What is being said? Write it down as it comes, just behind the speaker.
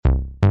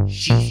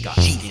She's got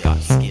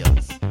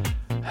skills.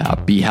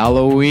 Happy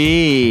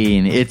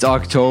Halloween! It's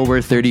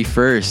October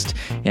 31st,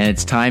 and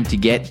it's time to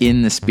get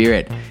in the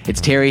spirit. It's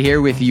Terry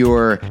here with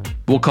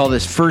we'll call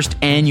this first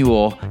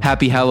annual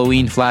Happy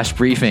Halloween flash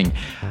briefing.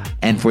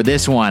 And for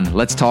this one,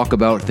 let's talk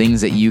about things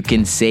that you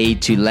can say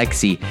to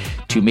Lexi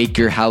to make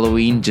your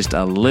Halloween just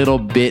a little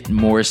bit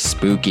more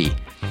spooky.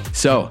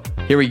 So,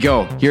 here we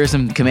go. Here are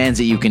some commands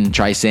that you can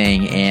try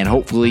saying, and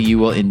hopefully you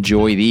will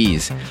enjoy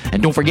these.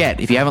 And don't forget,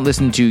 if you haven't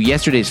listened to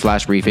yesterday's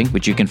flash briefing,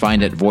 which you can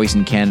find at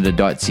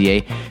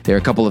voiceincanada.ca, there are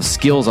a couple of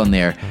skills on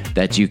there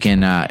that you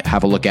can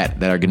have a look at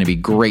that are going to be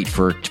great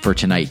for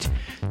tonight.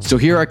 So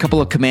here are a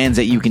couple of commands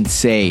that you can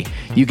say.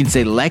 You can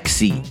say,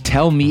 Lexi,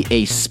 tell me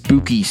a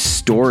spooky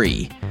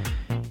story.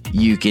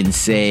 You can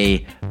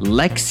say,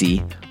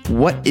 Lexi,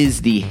 what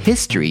is the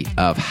history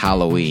of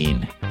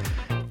Halloween?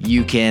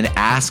 You can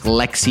ask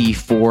Lexi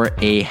for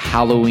a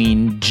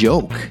Halloween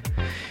joke.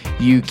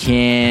 You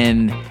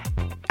can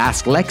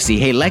ask Lexi,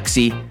 hey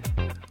Lexi,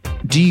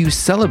 do you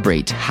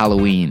celebrate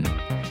Halloween?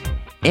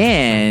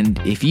 And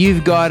if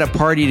you've got a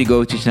party to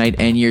go to tonight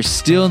and you're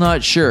still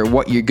not sure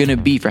what you're going to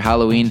be for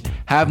Halloween,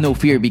 have no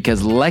fear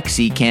because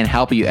Lexi can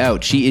help you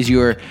out. She is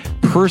your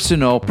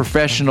personal,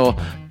 professional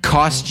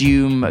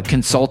costume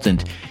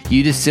consultant.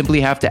 You just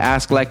simply have to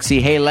ask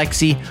Lexi, hey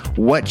Lexi,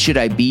 what should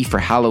I be for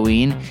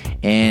Halloween?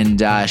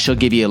 And she'll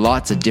give you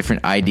lots of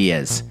different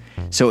ideas.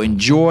 So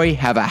enjoy,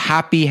 have a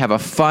happy, have a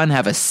fun,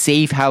 have a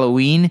safe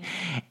Halloween.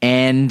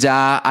 And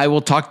I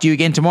will talk to you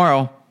again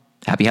tomorrow.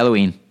 Happy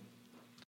Halloween.